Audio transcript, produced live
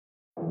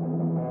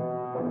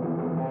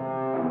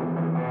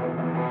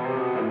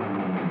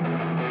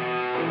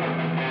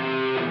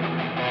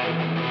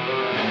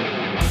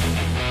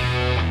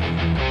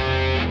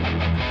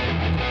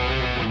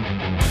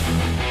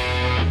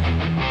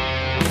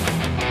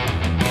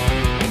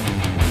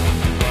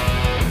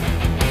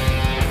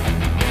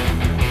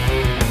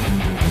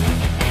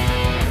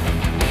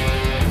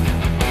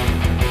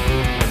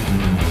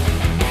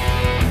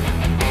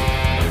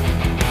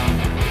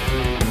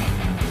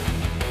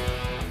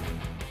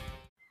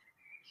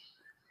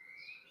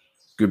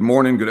Good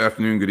morning, good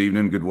afternoon, good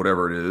evening, good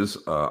whatever it is.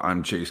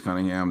 I'm Chase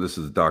Cunningham. This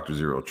is Dr.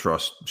 Zero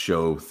Trust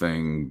show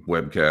thing,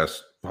 webcast,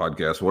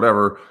 podcast,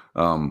 whatever.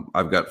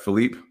 I've got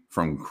Philippe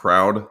from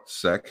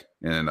Crowdsec,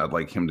 and I'd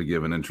like him to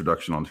give an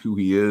introduction on who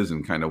he is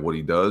and kind of what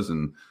he does.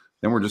 And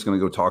then we're just going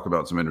to go talk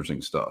about some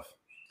interesting stuff.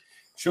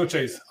 Sure,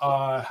 Chase.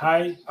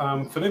 Hi,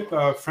 I'm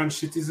Philippe, French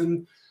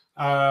citizen.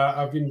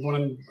 I've been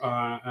born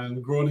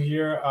and grown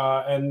here.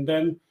 And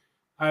then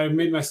I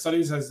made my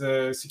studies as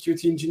a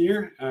security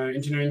engineer,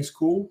 engineering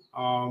school,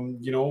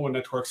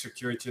 network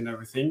security and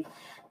everything.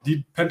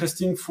 Did pen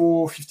testing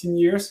for 15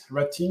 years,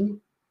 red team,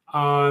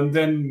 and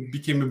then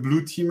became a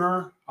blue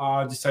teamer.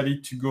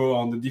 Decided to go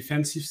on the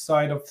defensive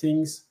side of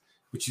things,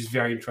 which is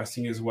very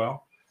interesting as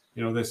well.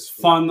 You know, there's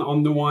fun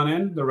on the one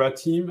end, the red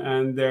team,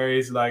 and there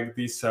is like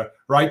this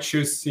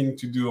righteous thing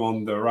to do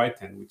on the right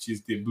end, which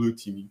is the blue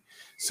teaming.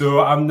 So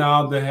I'm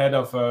now the head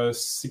of a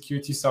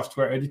security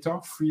software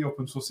editor, free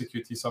open source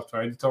security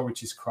software editor,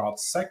 which is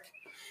Crowdsec.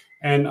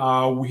 And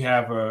we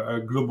have a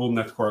global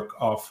network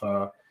of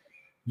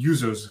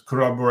users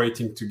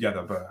collaborating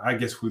together. But I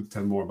guess we'll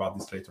tell more about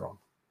this later on.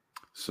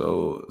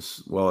 So,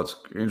 well, it's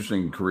an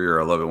interesting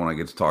career. I love it when I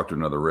get to talk to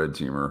another red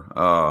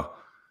teamer.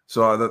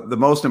 So the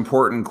most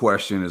important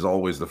question is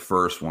always the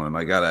first one. And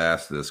I got to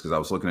ask this because I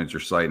was looking at your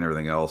site and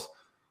everything else.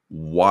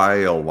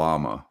 Why a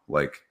llama?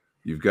 Like,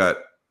 you've got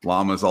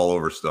llamas all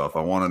over stuff.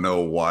 I want to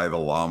know why the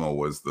llama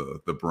was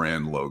the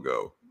brand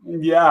logo.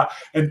 Yeah,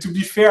 and to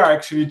be fair,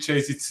 actually,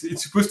 Chase,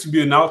 it's supposed to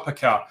be an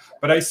alpaca,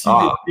 but I see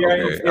that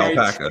very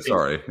alpaca. trained.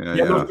 Sorry,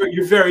 No,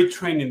 you're very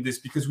trained in this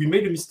because we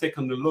made a mistake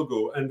on the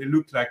logo and they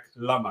look like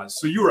llamas.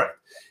 So you're right,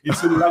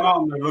 it's a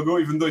llama on the logo,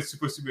 even though it's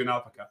supposed to be an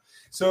alpaca.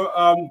 So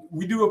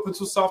we do open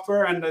source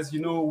software, and as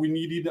you know, we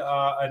needed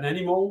an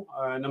animal,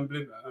 an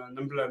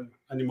emblem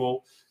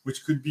animal,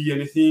 which could be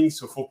anything.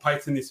 So for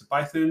Python, it's a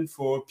python.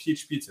 For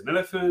PHP, it's an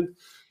elephant.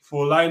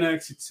 For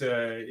Linux,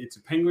 it's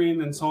a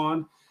penguin, and so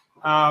on.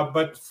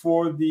 But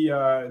for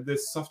the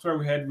software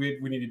we had, we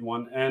needed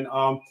one. And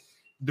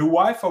the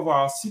wife of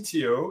our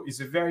CTO is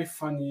a very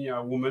funny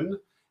woman.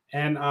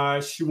 And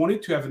she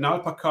wanted to have an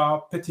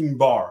alpaca petting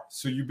bar.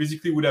 So you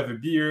basically would have a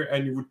beer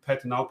and you would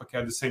pet an alpaca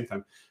at the same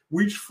time,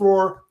 which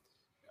for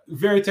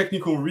very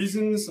technical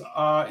reasons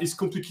is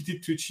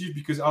complicated to achieve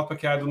because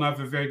alpaca don't have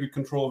a very good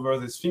control over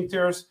the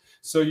sphincters.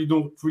 So you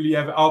don't really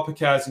have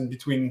alpacas in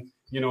between,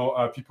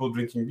 people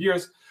drinking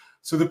beers.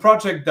 So the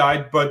project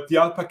died, but the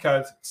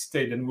alpaca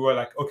stayed. And we were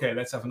like, okay,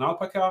 let's have an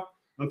alpaca.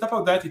 On top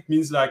of that, it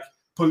means like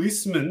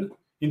policemen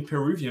in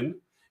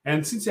Peruvian.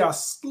 And since they are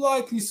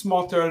slightly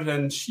smarter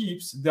than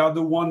sheep, they are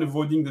the one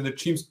avoiding that the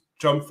sheep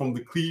jump from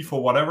the cliff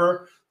or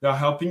whatever. They are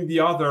helping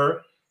the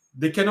other.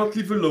 They cannot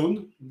live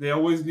alone. They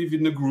always live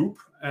in a group.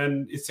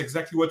 And it's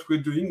exactly what we're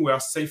doing. We are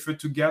safer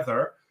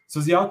together. So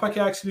the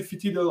alpaca actually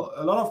fitted a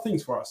lot of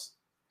things for us.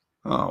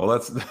 Oh, well,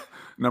 that's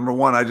number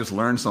one. I just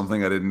learned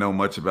something I didn't know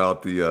much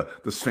about the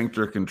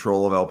sphincter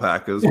control of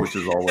alpacas, which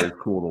is always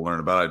cool to learn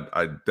about.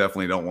 I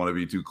definitely don't want to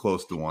be too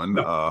close to one.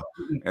 No.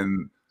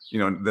 And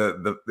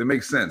it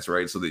makes sense,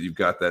 right? So that you've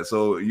got that.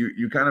 So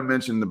you kind of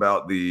mentioned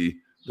about the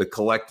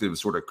collective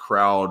sort of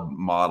crowd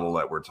model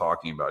that we're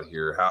talking about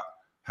here.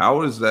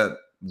 How does that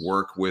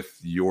work with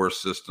your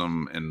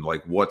system, and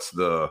like what's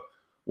the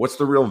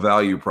real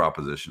value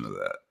proposition of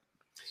that?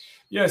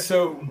 Yeah,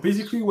 so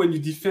basically when you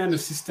defend a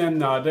system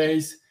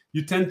nowadays,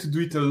 you tend to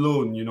do it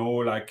alone,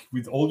 like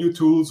with all your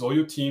tools, all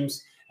your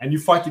teams, and you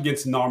fight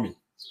against an army.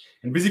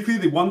 And basically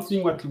the one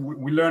thing what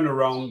we learned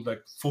around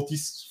like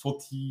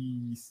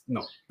the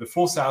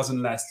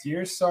 4,000 last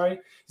year, is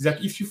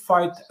that if you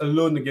fight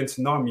alone against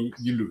an army,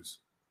 you lose,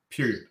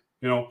 period,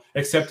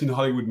 except in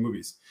Hollywood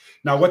movies.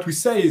 Now, what we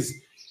say is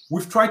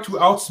we've tried to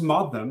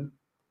outsmart them.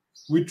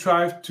 We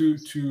try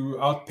to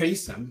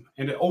outpace them,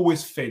 and it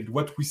always failed.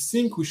 What we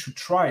think we should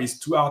try is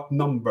to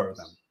outnumber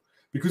them,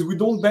 because we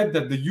don't bet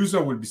that the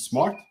user will be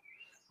smart.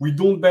 We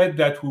don't bet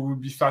that we will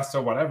be faster,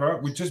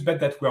 whatever. We just bet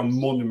that we are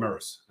more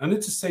numerous, and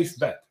it's a safe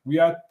bet. We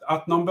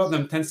outnumber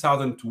them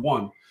 10,000 to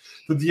 1.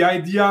 So the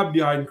idea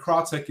behind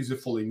Crowdsec is the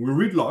following: we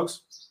read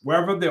logs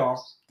wherever they are.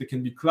 They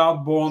can be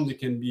cloud-borne, they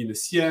can be in a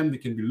CM, they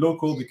can be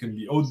local, they can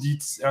be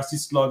audits,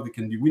 RCS log, they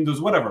can be Windows,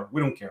 whatever.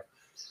 We don't care.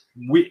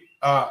 We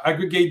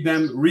aggregate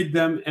them, read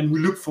them, and we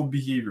look for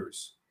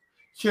behaviors.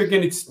 Here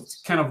again,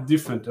 it's kind of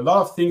different. A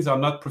lot of things are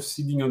not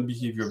proceeding on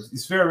behaviors.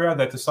 It's very rare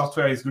that the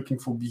software is looking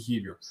for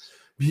behavior.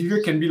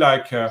 Behavior can be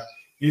like,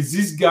 is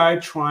this guy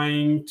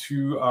trying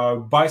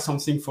to buy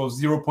something for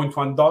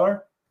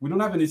 $0.1? We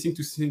don't have anything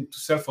to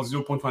sell for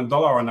 $0.1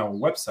 on our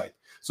website.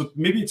 So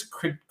maybe it's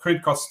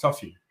credit card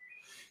stuffing.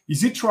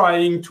 Is he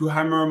trying to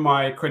hammer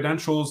my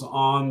credentials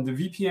on the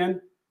VPN?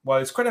 Well,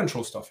 it's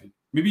credential stuffing.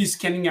 Maybe he's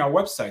scanning our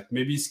website.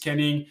 Maybe he's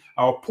scanning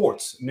our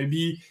ports.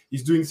 Maybe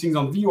he's doing things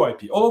on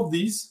VoIP. All of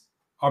these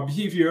are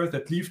behavior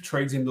that leave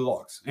traces in the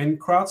logs.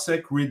 And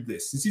Crowdsec read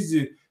this. This is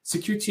the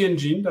security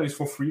engine that is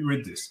for free.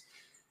 Read this.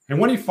 And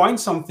when he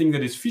finds something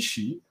that is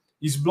fishy,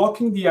 he's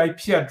blocking the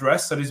IP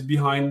address that is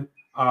behind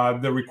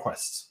the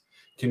requests.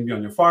 It can be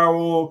on your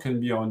firewall, can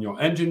be on your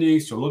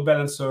Nginx, your load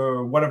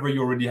balancer, whatever you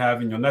already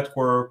have in your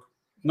network.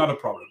 Not a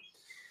problem.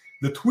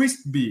 The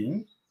twist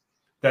being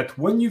that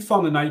when you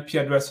found an IP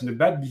address and a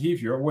bad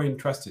behavior, we're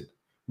interested.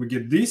 We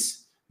get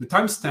this, the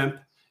timestamp,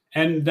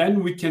 and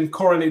then we can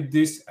correlate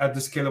this at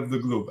the scale of the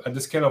globe, at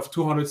the scale of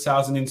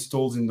 200,000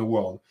 installs in the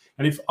world.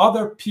 And if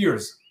other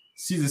peers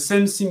see the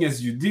same thing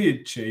as you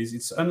did, Chase,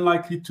 it's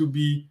unlikely to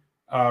be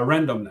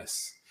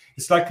randomness.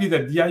 It's likely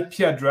that the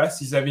IP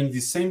address is having the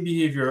same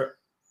behavior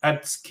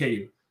at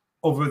scale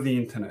over the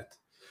internet.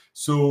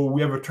 So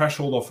we have a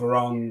threshold of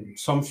around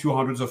some few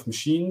hundreds of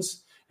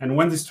machines. And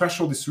when this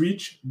threshold is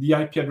reached, the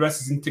IP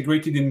address is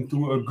integrated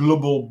into a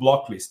global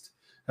block list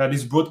that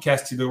is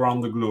broadcasted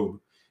around the globe.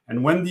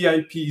 And when the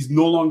IP is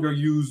no longer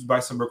used by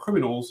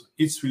cybercriminals,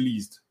 it's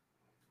released.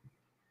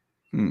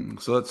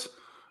 So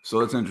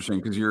that's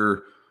interesting, because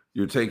you're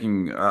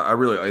taking,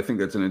 I think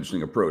that's an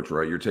interesting approach,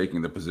 right? You're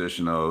taking the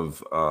position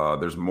of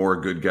there's more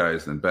good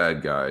guys than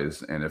bad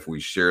guys, and if we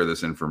share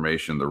this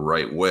information the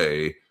right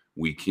way,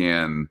 we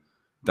can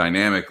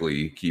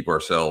dynamically keep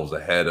ourselves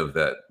ahead of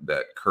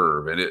that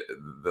curve. And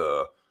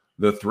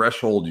the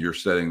threshold you're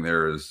setting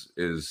there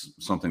is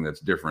something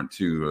that's different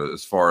too,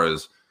 as far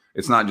as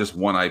it's not just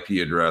one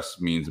IP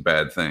address means a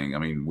bad thing. I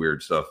mean,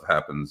 weird stuff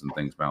happens and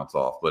things bounce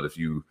off, but if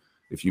you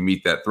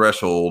meet that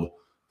threshold,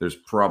 there's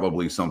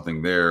probably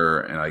something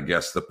there. And I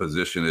guess the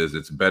position is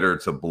it's better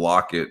to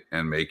block it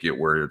and make it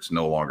where it's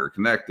no longer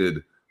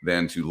connected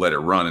than to let it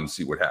run and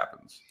see what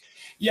happens.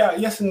 Yeah,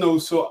 yes and no.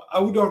 So I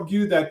would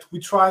argue that we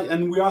try,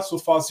 and we are so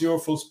far zero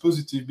false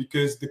positive,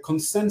 because the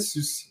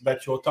consensus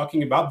that you're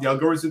talking about, the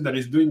algorithm that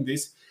is doing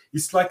this,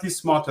 is slightly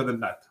smarter than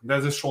that.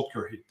 There's a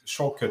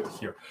shortcut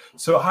here.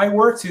 So how it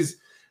works is,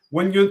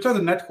 when you enter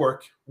the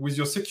network with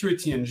your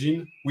security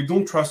engine, we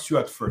don't trust you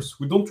at first.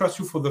 We don't trust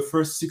you for the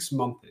first 6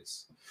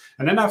 months.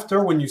 And then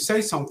after, when you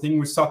say something,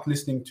 we start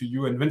listening to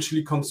you and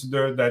eventually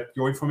consider that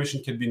your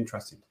information can be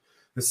interesting.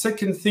 The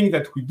second thing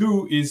that we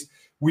do is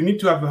we need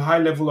to have a high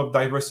level of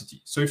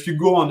diversity. So if you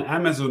go on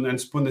Amazon and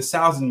spawn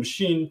 1,000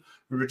 machines,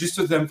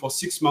 register them for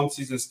 6 months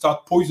and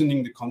start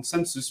poisoning the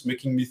consensus,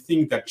 making me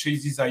think that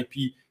Chase's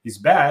IP is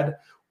bad,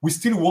 we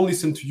still won't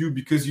listen to you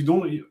because you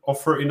don't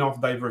offer enough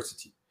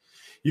diversity.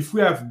 If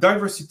we have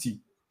diversity,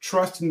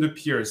 trust in the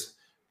peers,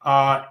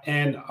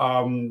 and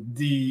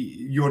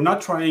you're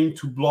not trying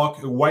to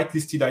block a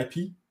whitelisted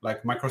IP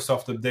like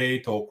Microsoft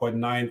Update or Quad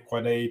 9,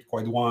 Quad 8,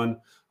 Quad 1,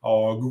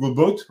 or Google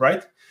Boat,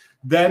 right?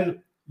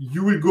 Then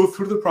you will go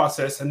through the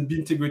process and be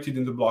integrated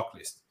in the block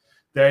list.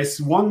 There is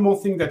one more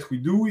thing that we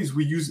do is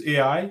we use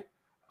AI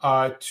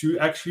to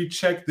actually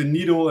check the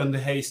needle and the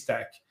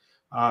haystack.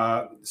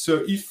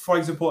 So if, for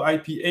example,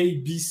 IP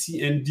A, B,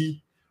 C, and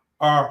D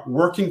are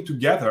working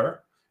together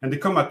and they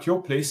come at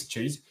your place,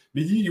 Chase,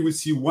 maybe you will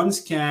see one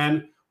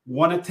scan,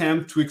 one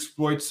attempt to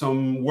exploit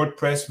some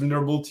WordPress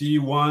vulnerability,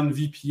 one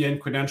VPN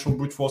credential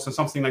brute force, and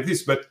something like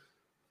this. But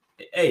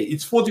hey,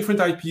 it's 4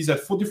 different IPs at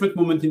 4 different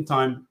moments in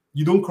time.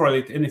 You don't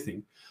correlate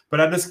anything. But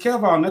at the scale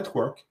of our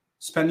network,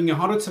 spanning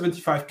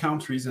 175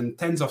 countries and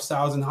tens of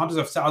thousands, hundreds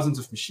of thousands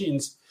of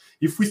machines,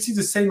 if we see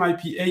the same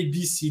IP A,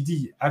 B, C,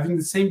 D having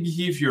the same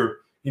behavior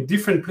in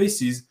different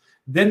places,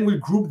 then we'll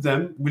group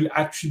them, we'll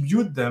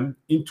attribute them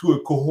into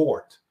a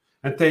cohort.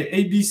 And say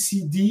A, B,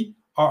 C, D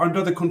are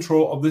under the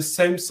control of the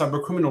same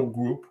cybercriminal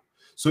group.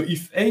 So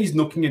if A is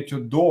knocking at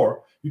your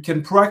door, you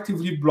can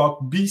proactively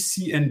block B,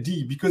 C, and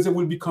D because they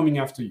will be coming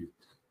after you.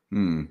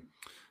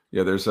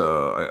 Yeah, there's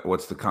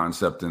what's the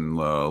concept in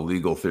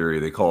legal theory?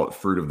 They call it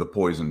fruit of the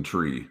poison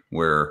tree,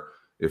 where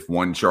if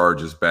one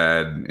charge is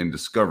bad in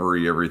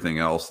discovery, everything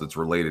else that's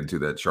related to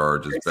that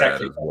charge is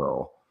bad as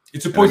well.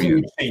 It's a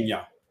poison chain,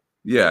 yeah.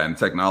 Yeah, and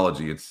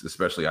technology, it's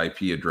especially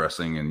IP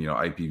addressing and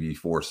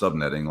IPv4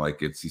 subnetting,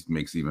 like it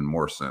makes even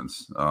more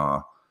sense.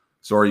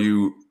 So are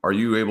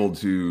you able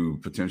to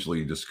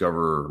potentially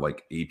discover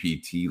like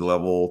APT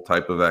level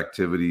type of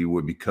activity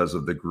because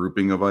of the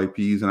grouping of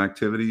IPs and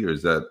activity, or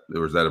is that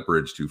a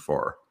bridge too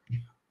far?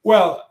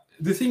 Well,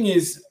 the thing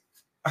is,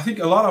 I think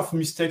a lot of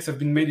mistakes have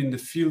been made in the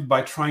field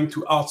by trying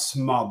to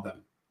outsmart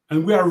them.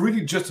 And we are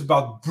really just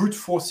about brute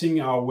forcing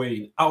our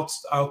way,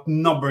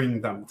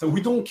 outnumbering them. So we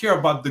don't care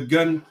about the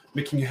gun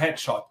making a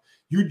headshot.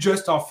 You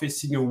just are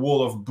facing a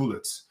wall of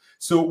bullets.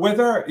 So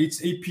whether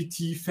it's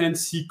APT,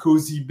 Fancy,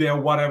 Cozy, Bear,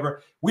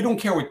 whatever, we don't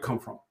care where it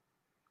comes from.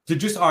 They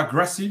just are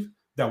aggressive.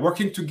 They're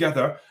working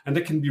together, and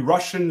they can be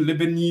Russian,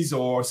 Lebanese,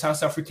 or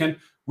South African.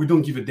 We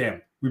don't give a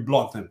damn. We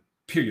block them,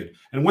 period.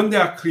 And when they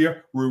are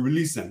clear, we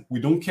release them. We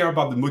don't care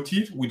about the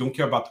motive. We don't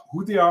care about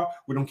who they are.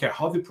 We don't care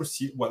how they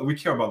proceed. Well, we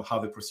care about how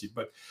they proceed.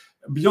 But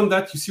beyond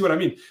that, you see what I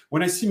mean?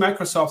 When I see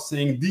Microsoft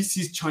saying this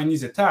is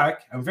Chinese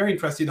attack, I'm very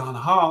interested on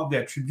how they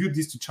attribute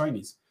this to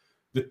Chinese.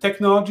 The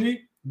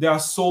technology, they are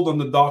sold on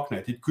the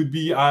darknet. It could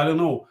be, I don't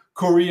know,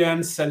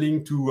 Korean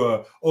selling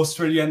to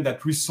Australian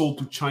that resold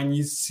to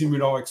Chinese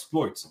similar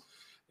exploits.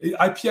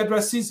 IP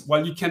addresses,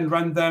 well, you can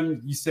run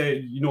them, you say,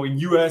 in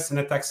US and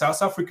attack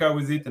South Africa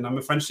with it, and I'm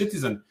a French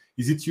citizen.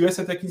 Is it US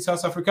attacking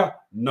South Africa?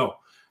 No.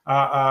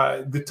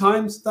 The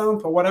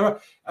timestamp or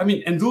whatever. I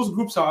mean, and those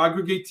groups are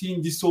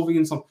aggregating, dissolving,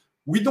 and so on.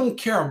 We don't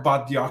care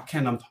about the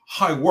arcane and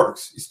how it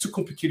works. It's too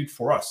complicated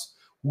for us.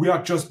 We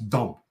are just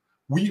dumb.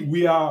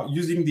 we are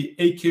using the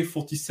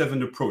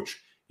AK-47 approach.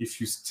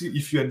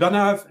 If you don't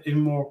have any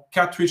more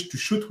cartridge to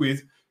shoot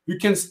with, you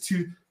can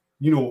still,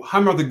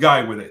 hammer the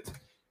guy with it.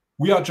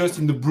 We are just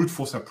in the brute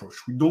force approach.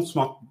 We don't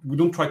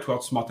try to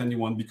outsmart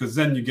anyone, because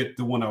then you get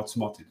the one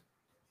outsmarted.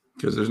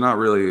 Because there's not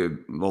really,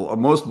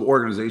 most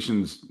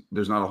organizations,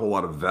 there's not a whole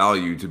lot of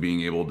value to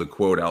being able to,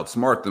 quote,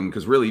 outsmart them,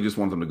 because really you just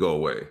want them to go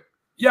away.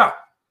 Yeah,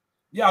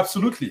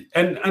 absolutely.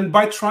 And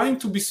by trying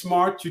to be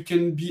smart, you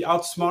can be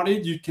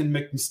outsmarted, you can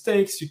make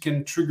mistakes, you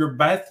can trigger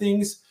bad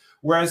things.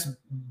 Whereas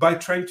by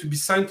trying to be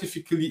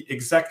scientifically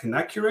exact and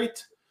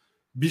accurate,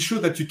 be sure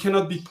that you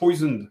cannot be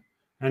poisoned.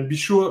 And be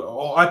sure,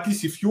 or at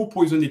least if you're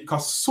poisoned, it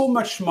costs so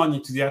much money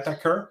to the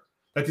attacker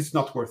that it's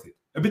not worth it.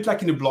 A bit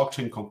like in a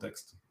blockchain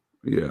context.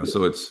 Yeah,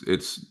 so it's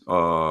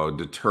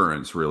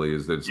deterrence, really,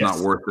 is that it's not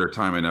worth their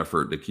time and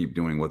effort to keep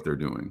doing what they're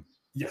doing.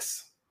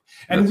 Yes.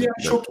 And we are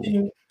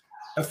choking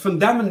a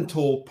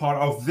fundamental part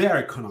of their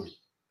economy.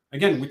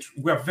 Again, which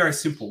we are very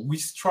simple. We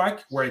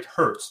strike where it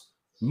hurts.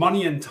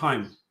 Money and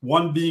time,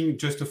 one being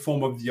just a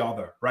form of the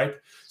other, right?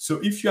 So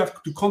if you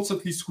have to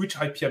constantly switch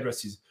IP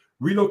addresses,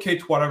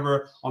 relocate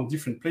whatever on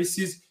different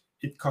places,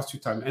 it costs you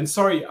time. And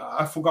sorry,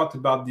 I forgot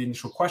about the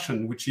initial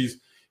question, which is,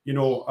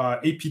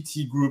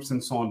 APT groups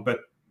and so on. But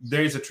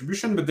there is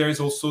attribution, but there is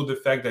also the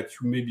fact that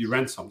you may be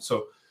ransomed.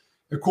 So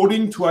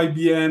according to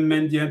IBM,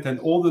 Mandiant, and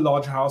all the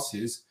large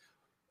houses,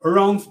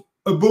 around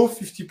above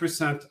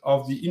 50%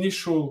 of the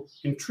initial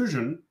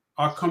intrusion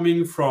are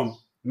coming from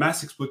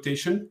mass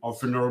exploitation of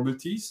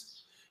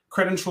vulnerabilities,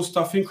 credential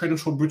stuffing,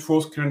 credential brute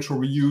force, credential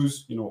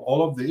reuse,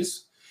 all of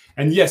this.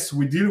 And yes,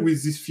 we deal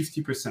with this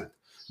 50%.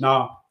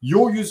 Now,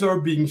 your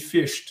user being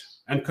phished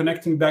and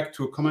connecting back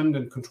to a command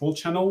and control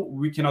channel,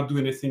 we cannot do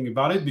anything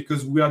about it,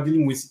 because we are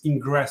dealing with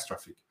ingress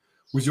traffic,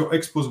 with your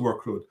exposed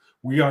workload.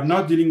 We are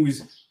not dealing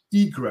with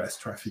egress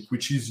traffic,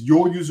 which is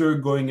your user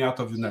going out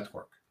of the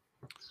network.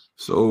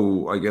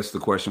 So I guess the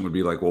question would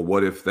be like, well,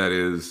 what if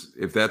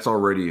that's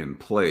already in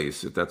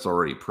place, if that's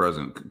already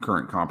present,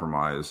 current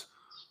compromise,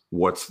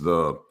 what's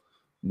the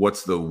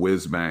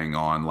whiz bang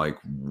on like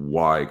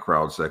why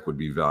Crowdsec would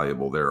be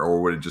valuable there? Or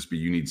would it just be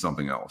you need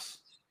something else?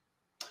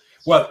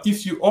 Well,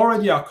 if you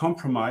already are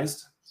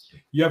compromised,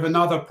 you have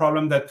another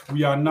problem that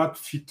we are not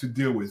fit to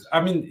deal with.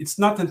 I mean, it's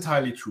not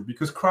entirely true,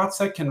 because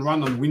Crowdsec can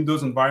run on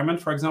Windows environment,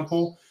 for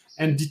example,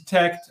 and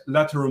detect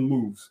lateral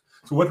moves.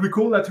 So what we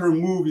call lateral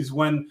move is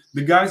when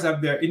the guys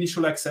have their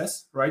initial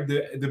access, right?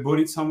 They bought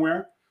it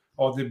somewhere,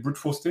 or they brute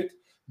forced it.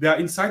 They are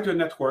inside your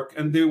network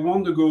and they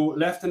want to go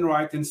left and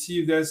right and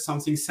see if there's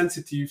something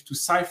sensitive to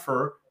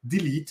cipher,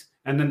 delete,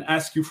 and then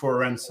ask you for a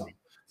ransom.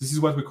 This is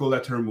what we call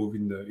lateral move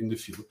in the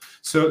field.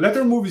 So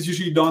lateral move is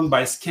usually done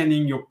by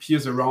scanning your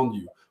peers around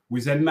you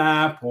with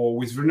Nmap or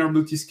with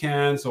vulnerability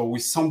scans or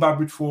with Samba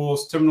brute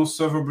force, terminal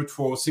server brute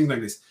force, things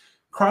like this.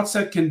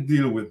 Crowdsec can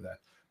deal with that.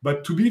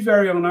 But to be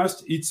very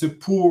honest, it's a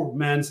poor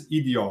man's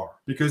EDR,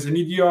 because an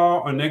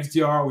EDR, an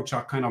XDR, which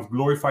are kind of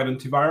glorified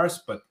antivirus,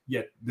 but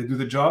yet they do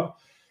the job,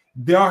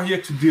 they are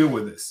here to deal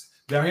with this.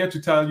 They're here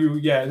to tell you,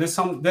 yeah, there's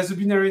a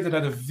binary that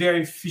had a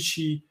very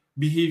fishy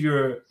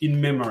behavior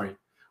in memory,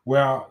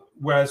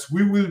 whereas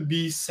we will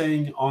be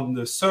saying on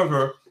the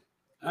server,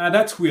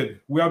 that's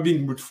weird, we are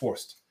being brute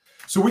forced.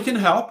 So we can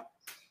help,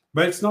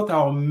 but it's not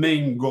our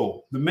main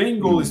goal. The main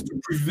goal is to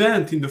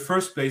prevent in the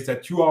first place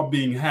that you are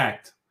being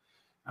hacked.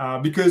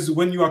 Because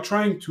when you are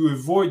trying to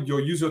avoid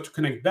your user to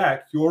connect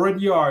back, you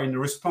already are in a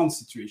response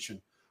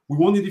situation. We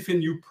want to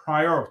defend you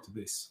prior to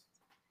this.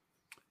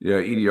 Yeah,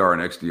 EDR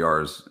and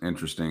XDR is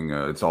interesting.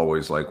 It's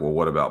always like, well,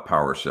 what about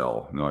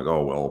PowerShell? And they're like,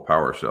 oh, well,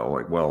 PowerShell.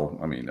 Like, well,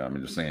 I mean,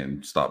 I'm just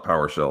saying, stop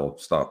PowerShell,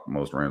 stop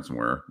most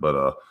ransomware.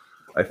 But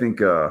I think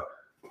that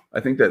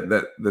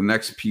the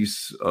next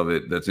piece of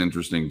it that's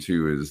interesting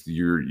too is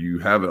you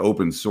have an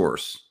open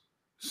source.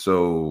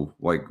 So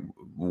like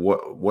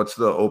what's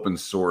the open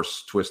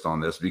source twist on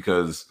this?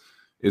 Because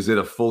is it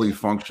a fully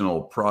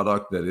functional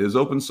product that is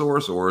open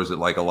source, or is it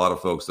like a lot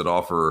of folks that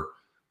offer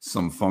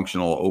some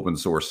functional open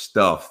source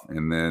stuff,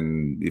 and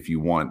then if you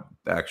want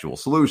the actual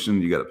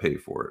solution, you got to pay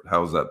for it?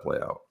 How does that play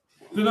out?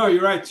 No,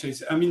 you're right,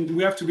 Chase. I mean,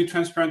 we have to be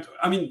transparent.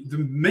 I mean, the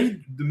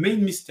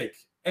main mistake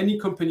any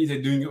company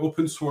that doing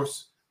open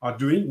source are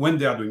doing when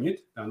they are doing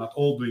it, they're not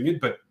all doing it,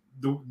 but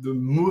the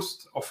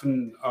most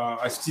often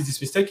I see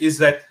this mistake is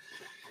that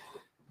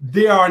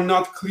they are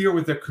not clear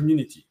with their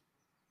community.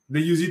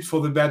 They use it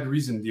for the bad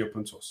reason, the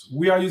open source.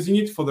 We are using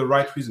it for the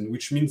right reason,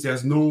 which means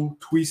there's no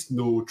twist,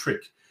 no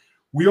trick.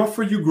 We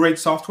offer you great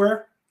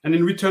software, and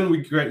in return,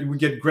 we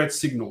get great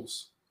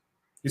signals.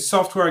 It's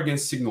software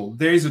against signal.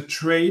 There is a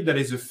trade that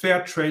is a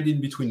fair trade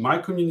in between my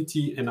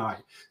community and I.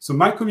 So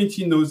my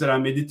community knows that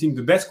I'm editing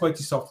the best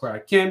quality software I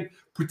can,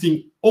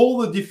 putting all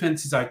the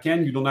defenses I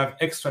can. You don't have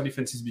extra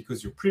defenses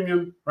because you're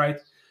premium, right?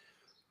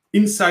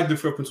 Inside the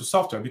free open source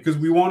software, because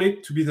we want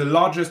it to be the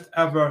largest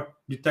ever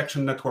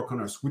detection network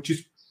on Earth, which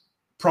is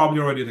probably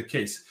already the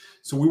case.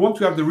 So we want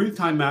to have the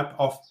real-time map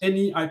of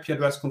any IP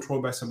address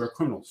controlled by cyber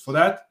criminals. For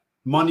that,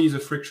 money is a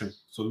friction.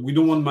 So we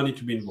don't want money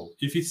to be involved.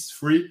 If it's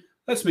free,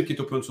 let's make it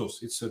open source.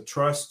 It's a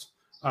trust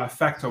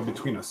factor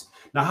between us.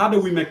 Now, how do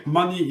we make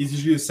money is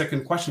usually the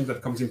second question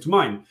that comes into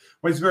mind.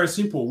 Well, it's very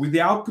simple. With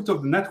the output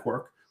of the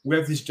network, we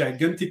have this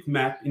gigantic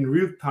map in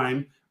real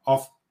time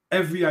of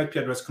every IP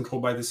address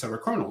controlled by the server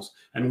kernels,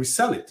 and we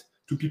sell it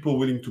to people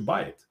willing to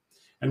buy it.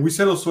 And we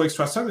sell also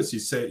extra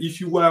services. Say, if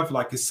you have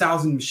like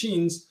 1,000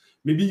 machines,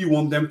 maybe you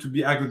want them to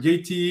be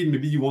aggregated.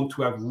 Maybe you want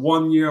to have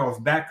 1 year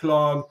of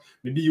backlog.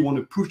 Maybe you want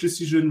to push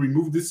decision,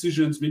 remove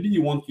decisions. Maybe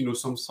you want,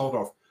 some sort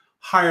of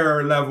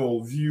higher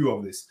level view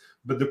of this.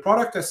 But the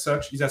product as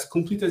such is as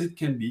complete as it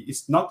can be.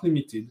 It's not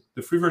limited.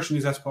 The free version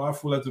is as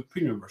powerful as the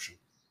premium version.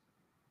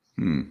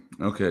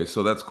 Okay,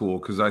 so that's cool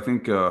because I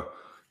think a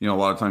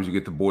lot of times you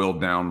get the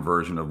boiled down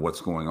version of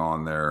what's going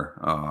on there.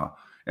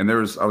 And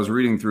I was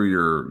reading through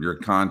your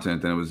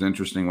content, and it was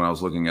interesting when I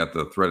was looking at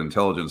the threat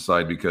intelligence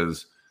side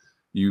because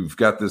you've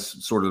got this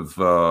sort of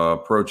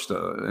approach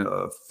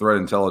to threat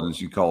intelligence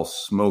you call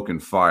smoke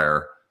and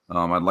fire.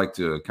 I'd like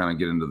to kind of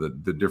get into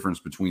the difference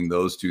between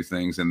those two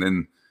things, and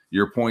then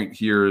your point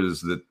here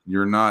is that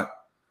you're not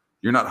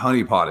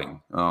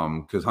honeypotting,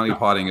 because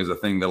honeypotting is a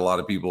thing that a lot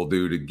of people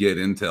do to get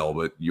intel,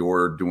 but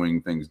you're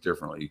doing things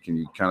differently. Can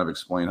you kind of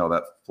explain how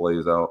that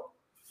plays out?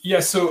 Yeah,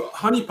 so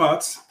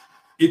honeypots,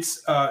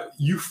 it's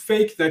you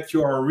fake that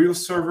you are a real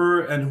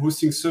server and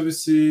hosting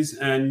services,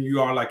 and you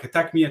are like,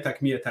 attack me,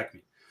 attack me, attack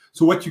me.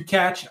 So what you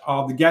catch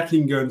are the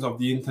Gatling guns of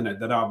the internet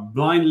that are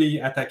blindly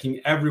attacking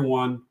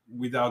everyone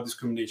without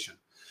discrimination.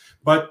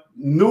 But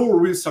no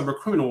real cyber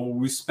criminal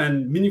will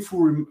spend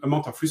meaningful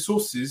amount of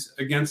resources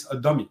against a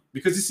dummy,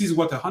 because this is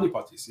what a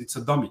honeypot is. It's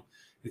a dummy.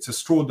 It's a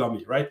straw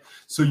dummy, right?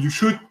 So you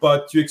shoot,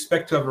 but you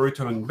expect to have a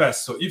return on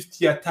invest. So if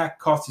the attack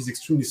cost is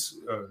extremely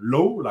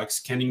low, like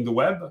scanning the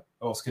web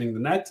or scanning the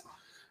net,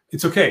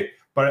 it's okay.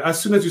 But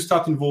as soon as you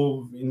start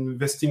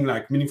investing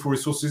like meaningful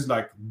resources,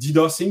 like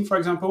DDoSing, for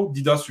example,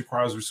 DDoS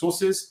requires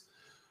resources.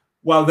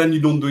 Well, then you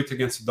don't do it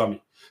against a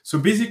dummy. So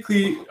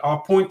basically,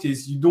 our point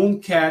is you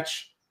don't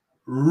catch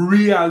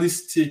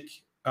realistic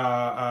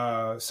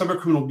cyber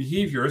criminal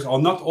behaviors,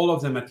 or not all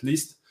of them at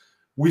least,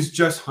 with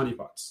just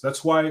honeypots.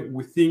 That's why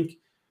we think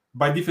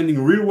by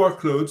defending real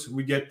workloads,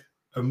 we get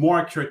a more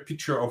accurate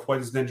picture of what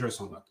is dangerous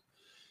or not.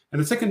 And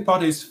the second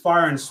part is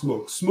fire and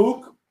smoke.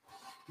 Smoke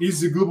is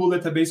the global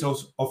database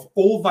of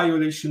all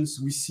violations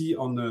we see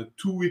on a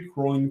 2-week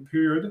rolling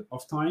period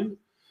of time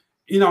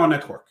in our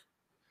network.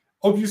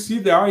 Obviously,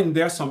 there are in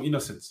there some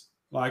innocents,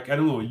 like, I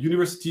don't know,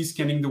 universities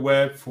scanning the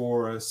web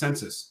for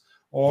census,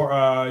 or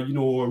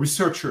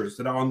researchers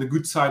that are on the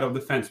good side of the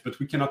fence, but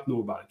we cannot know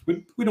about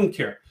it. We don't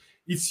care.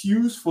 It's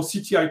used for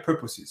CTI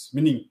purposes,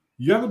 meaning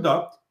you have a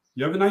DOT,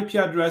 you have an IP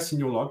address in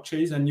your log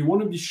chase, and you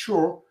want to be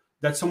sure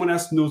that someone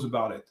else knows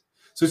about it.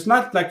 So it's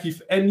not like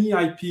if any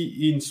IP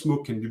in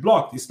smoke can be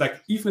blocked. It's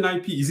like if an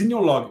IP is in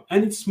your log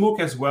and it's smoke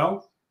as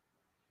well,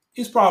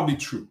 it's probably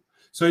true.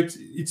 So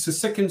it's a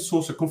second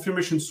source, a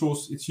confirmation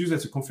source. It's used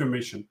as a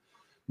confirmation.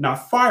 Now,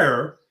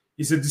 fire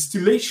is a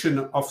distillation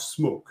of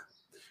smoke.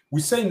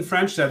 We say in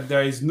French that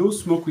there is no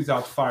smoke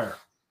without fire,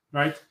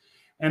 right?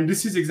 And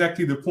this is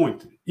exactly the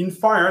point. In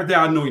fire, there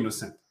are no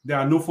innocent. There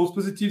are no false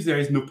positives. There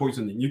is no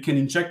poisoning. You can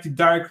inject it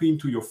directly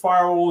into your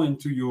firewall,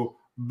 into your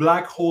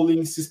black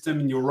holing system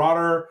in your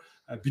router,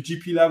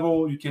 BGP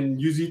level. You can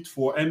use it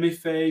for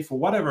MFA, for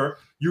whatever.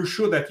 You're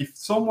sure that if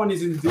someone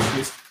is in this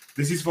list,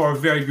 this is for a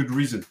very good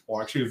reason,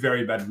 or actually a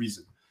very bad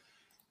reason.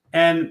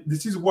 And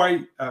this is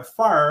why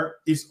fire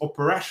is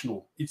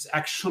operational. It's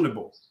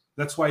actionable.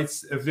 That's why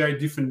it's a very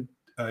different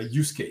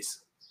use case.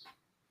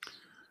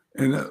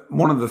 And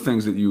one of the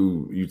things that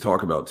you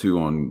talk about too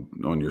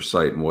on your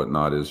site and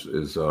whatnot is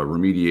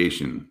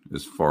remediation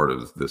as part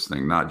of this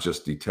thing, not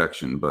just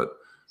detection, but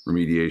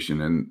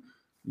remediation. And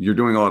you're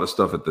doing a lot of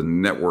stuff at the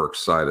network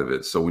side of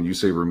it. So when you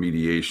say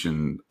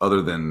remediation,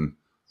 other than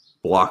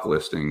block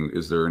listing,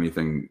 is there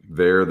anything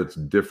there that's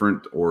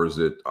different, or is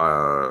it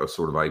a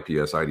sort of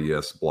IPS,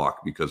 IDS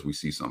block because we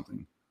see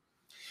something?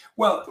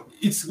 Well,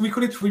 we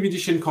call it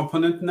remediation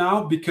component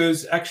now,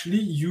 because actually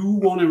you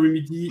want to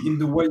remedy in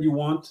the way you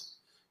want,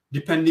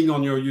 depending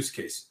on your use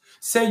case.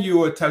 Say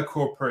you're a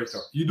telco operator.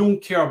 You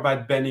don't care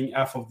about banning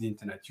half of the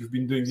internet. You've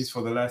been doing this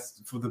for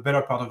the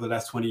better part of the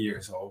last 20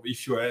 years, or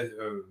if you're a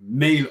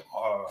mail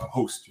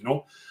host,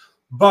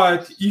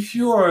 But if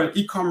you're an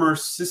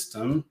e-commerce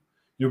system,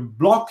 you're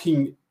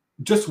blocking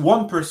just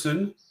one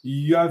person.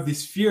 You have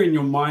this fear in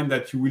your mind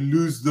that you will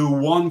lose the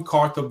one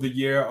cart of the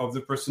year of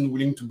the person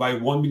willing to buy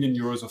 1 million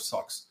euros of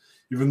socks.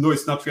 Even though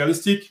it's not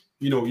realistic,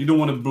 you don't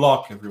want to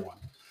block everyone.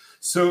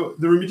 So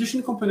the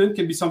remediation component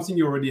can be something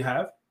you already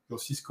have, your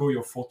Cisco,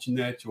 your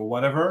Fortinet, your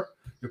whatever,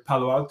 your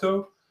Palo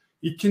Alto.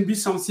 It can be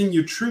something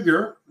you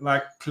trigger,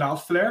 like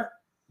Cloudflare.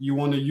 You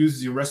want to use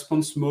the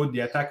response mode,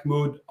 the attack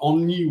mode,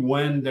 only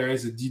when there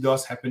is a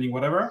DDoS happening,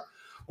 whatever.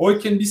 Or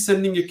it can be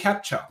sending a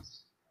CAPTCHA,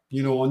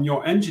 on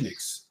your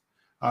Nginx,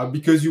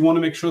 because you want to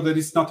make sure that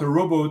it's not a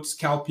robot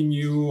scalping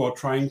you or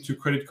trying to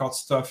credit card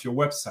stuff your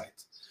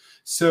website.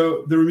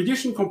 So the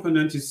remediation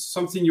component is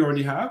something you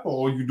already have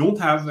or you don't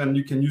have, and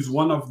you can use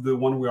one of the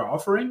one we are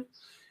offering.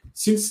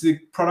 Since the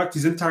product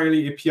is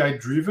entirely API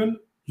driven,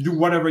 You do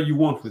whatever you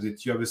want with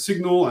it. You have a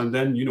signal, and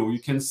then you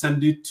can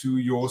send it to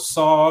your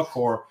SOC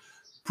or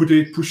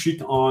push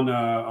it on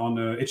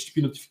a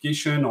HTTP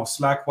notification or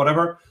Slack,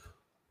 whatever.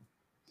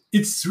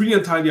 It's really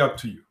entirely up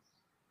to you.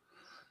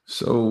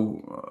 So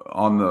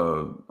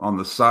on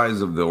the size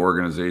of the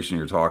organization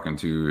you're talking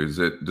to,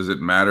 does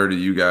it matter to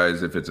you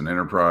guys if it's an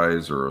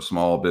enterprise or a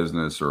small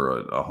business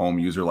or a home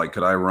user? Like,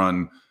 could I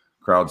run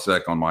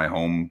Crowdsec on my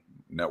home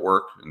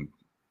network and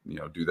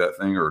do that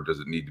thing, or does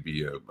it need to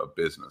be a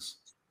business?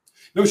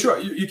 No, sure,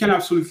 you can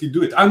absolutely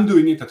do it. I'm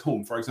doing it at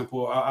home. For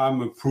example,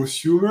 I'm a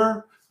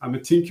prosumer, I'm a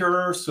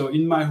tinkerer. So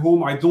in my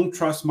home, I don't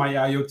trust my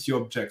IoT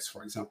objects,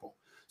 for example.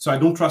 So I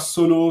don't trust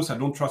Sonos, I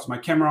don't trust my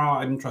camera,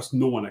 I don't trust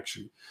no one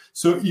actually.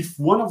 So if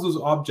one of those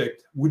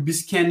objects would be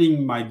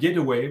scanning my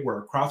gateway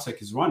where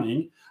Crowdsec is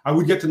running, I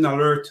would get an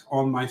alert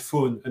on my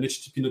phone, an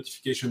HTTP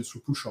notification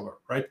through pushover,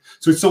 right?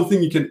 So it's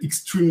something you can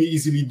extremely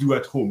easily do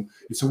at home.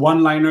 It's a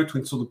one-liner to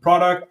install the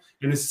product,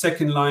 and a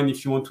second line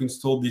if you want to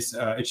install this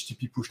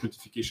HTTP push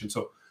notification.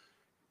 So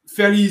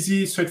fairly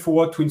easy,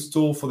 straightforward to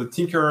install for the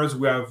tinkerers.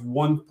 We have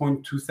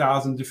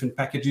 1,200 different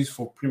packages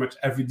for pretty much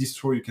every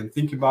distro you can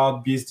think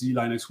about, BSD,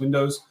 Linux,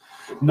 Windows.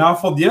 Now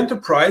for the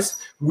enterprise,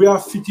 we are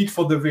fitted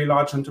for the very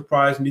large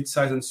enterprise,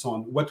 mid-size, and so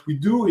on. What we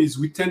do is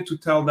we tend to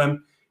tell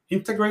them,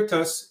 integrate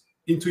us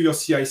into your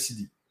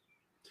CI/CD.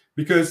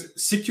 Because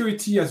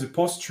security as a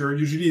posture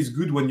usually is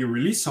good when you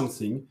release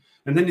something,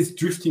 and then it's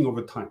drifting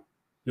over time,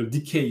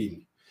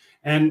 decaying.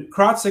 And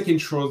Crowdsec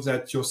ensures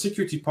that your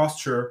security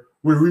posture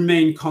will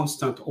remain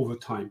constant over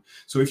time.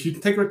 So if you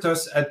integrate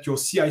us at your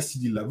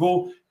CI/CD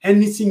level,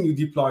 anything you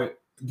deploy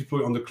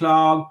on the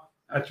cloud,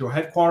 at your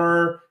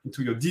headquarters,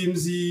 into your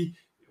DMZ,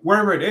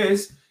 wherever it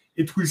is,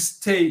 it will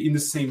stay in the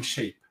same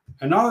shape.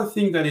 Another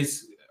thing that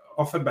is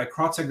offered by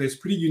Crowdsec that is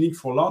pretty unique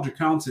for large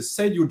accounts is,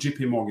 say you're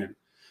JP Morgan.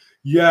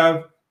 You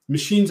have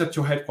machines at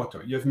your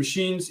headquarters. You have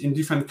machines in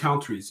different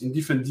countries, in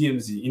different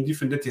DMZ, in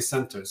different data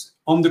centers,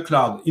 on the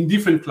cloud, in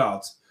different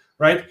clouds.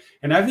 Right?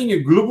 And having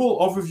a global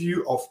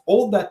overview of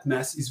all that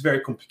mess is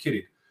very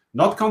complicated.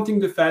 Not counting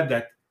the fact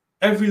that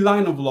every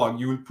line of log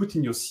you will put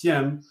in your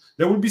CM,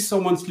 there will be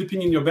someone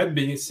sleeping in your bed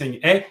saying,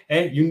 hey,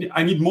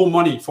 I need more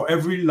money for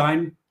every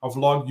line of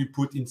log you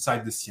put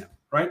inside the CM,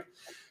 right?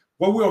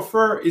 What we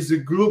offer is a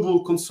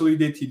global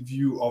consolidated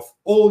view of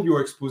all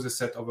your exposed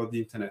assets over the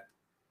internet,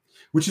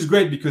 which is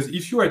great because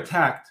if you're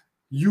attacked,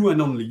 you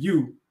and only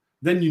you,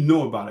 then you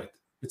know about it.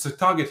 It's a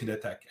targeted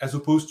attack as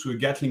opposed to a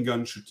Gatling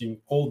gun shooting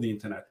all the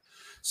internet.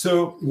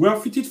 So we are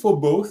fitted for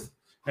both.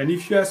 And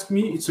if you ask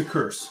me, it's a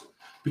curse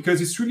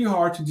because it's really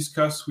hard to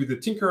discuss with the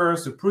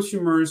tinkerers, the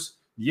prosumers,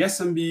 the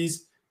SMBs,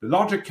 the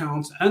large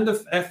accounts, and the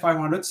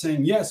F500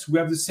 saying, yes, we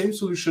have the same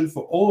solution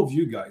for all of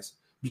you guys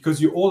because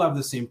you all have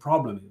the same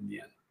problem in the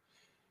end.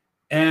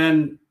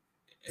 And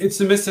it's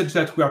a message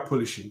that we are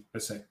polishing,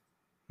 let's say.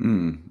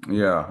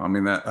 Yeah, I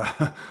mean,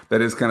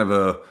 that is kind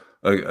of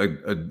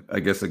I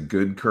guess a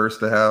good curse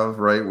to have,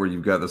 right? Where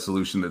you've got the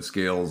solution that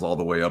scales all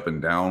the way up and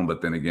down.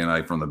 But then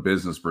again, from the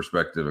business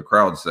perspective of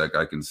Crowdsec,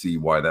 I can see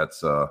why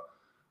that's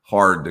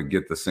hard to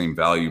get the same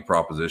value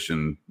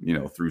proposition,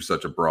 through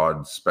such a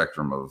broad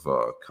spectrum of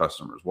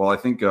customers. Well, I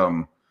think,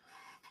 I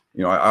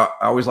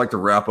always like to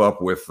wrap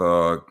up with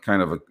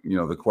kind of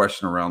the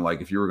question around,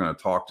 like, if you were going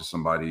to talk to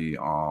somebody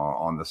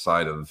on the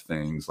side of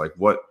things, like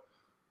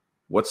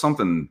what's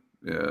something,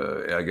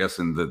 I guess,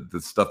 in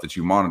the stuff that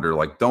you monitor,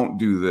 like, don't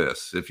do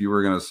this. If you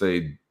were going to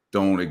say,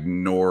 don't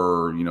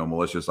ignore,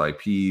 malicious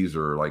IPs,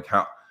 or like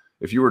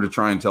if you were to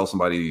try and tell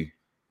somebody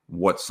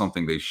what's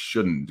something they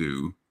shouldn't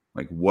do,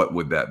 like, what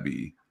would that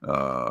be?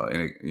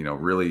 And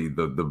really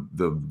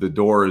the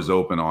door is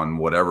open on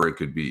whatever it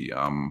could be.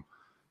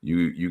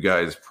 You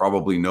guys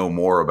probably know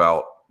more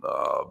about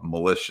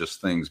malicious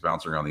things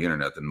bouncing around the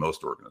internet than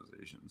most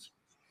organizations.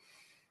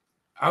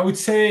 I would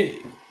say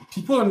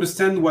people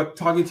understand what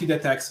targeted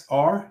attacks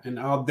are and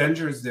how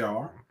dangerous they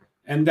are.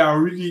 And they are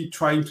really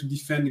trying to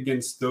defend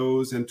against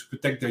those and to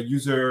protect their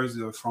users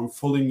from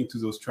falling into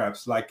those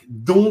traps. Like,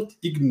 don't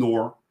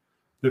ignore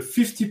the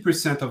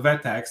 50% of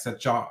attacks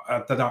that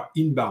are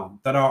inbound,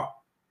 that are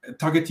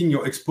targeting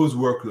your exposed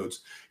workloads.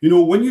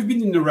 When you've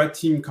been in the red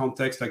team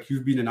context, like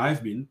you've been and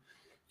I've been,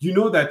 you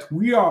know that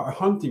we are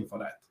hunting for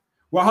that.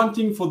 We're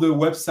hunting for the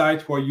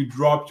website where you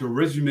drop your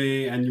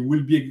resume and you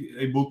will be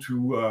able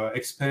to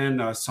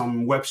expand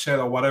some web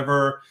shell or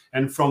whatever.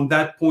 And from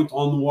that point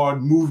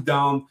onward, move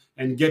down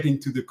and get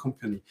into the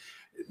company.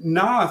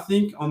 Now, I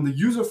think on the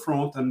user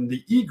front and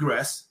the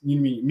egress,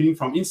 meaning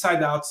from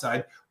inside to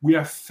outside, we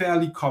are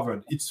fairly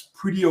covered. It's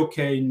pretty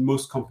okay in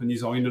most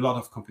companies or in a lot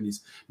of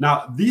companies.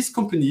 Now, these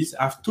companies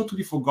have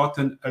totally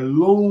forgotten a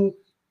long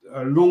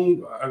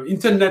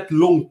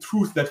internet-long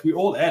truth that we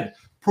all had.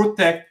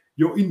 Protect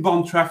your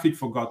inbound traffic,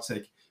 for God's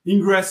sake.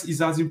 Ingress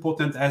is as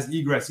important as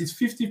egress. It's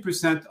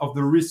 50% of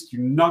the risk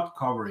you're not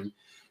covering.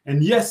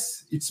 And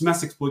yes, it's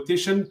mass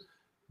exploitation,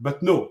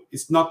 but no,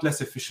 it's not less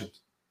efficient.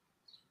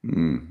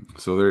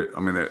 So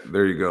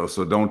there you go.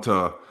 So don't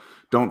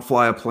don't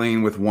fly a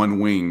plane with one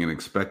wing and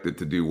expect it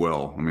to do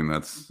well. I mean,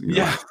 that's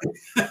yeah.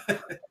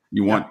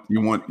 You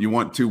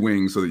want two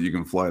wings so that you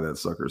can fly that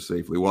sucker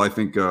safely. Well, I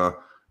think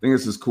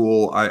this is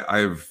cool.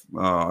 I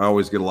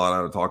always get a lot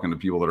out of talking to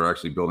people that are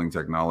actually building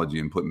technology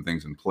and putting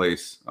things in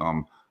place.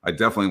 I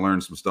definitely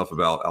learned some stuff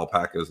about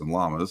alpacas and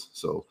llamas,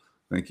 so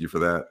thank you for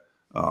that.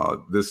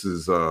 This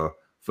is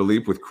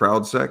Philippe with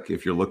Crowdsec.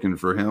 If you're looking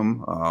for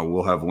him,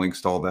 we'll have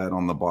links to all that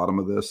on the bottom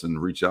of this,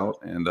 and reach out.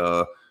 And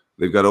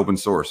they've got open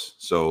source,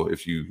 so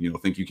if you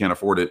think you can't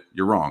afford it,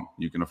 you're wrong.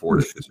 You can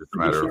afford it. It's just a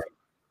matter of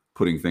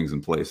putting things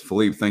in place.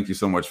 Philippe, thank you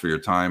so much for your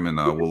time, and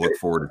we'll look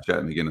forward to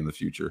chatting again in the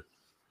future.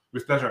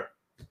 With pleasure.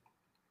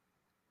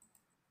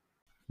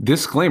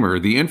 Disclaimer: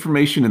 the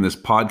information in this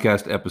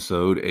podcast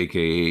episode,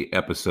 aka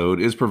episode,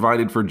 is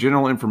provided for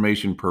general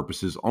information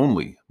purposes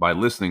only. By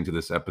listening to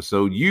this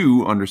episode,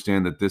 you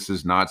understand that this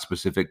is not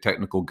specific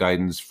technical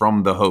guidance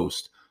from the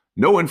host.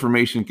 No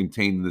information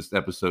contained in this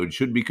episode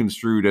should be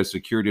construed as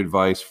security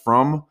advice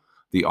from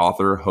the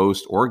author,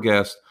 host, or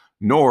guest,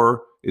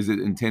 nor is it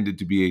intended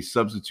to be a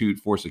substitute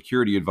for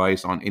security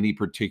advice on any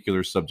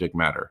particular subject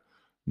matter.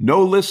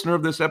 No listener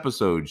of this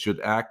episode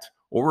should act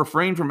or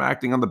refrain from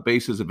acting on the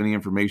basis of any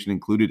information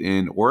included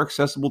in or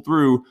accessible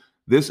through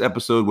this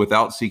episode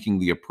without seeking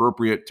the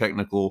appropriate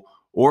technical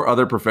or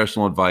other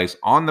professional advice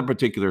on the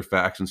particular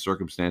facts and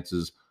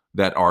circumstances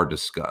that are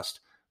discussed.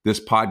 This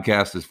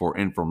podcast is for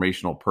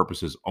informational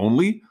purposes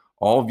only.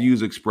 All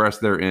views expressed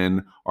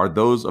therein are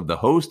those of the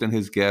host and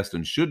his guest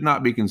and should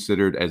not be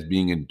considered as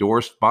being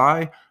endorsed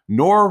by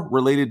nor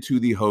related to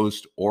the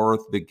host or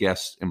the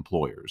guest's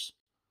employers.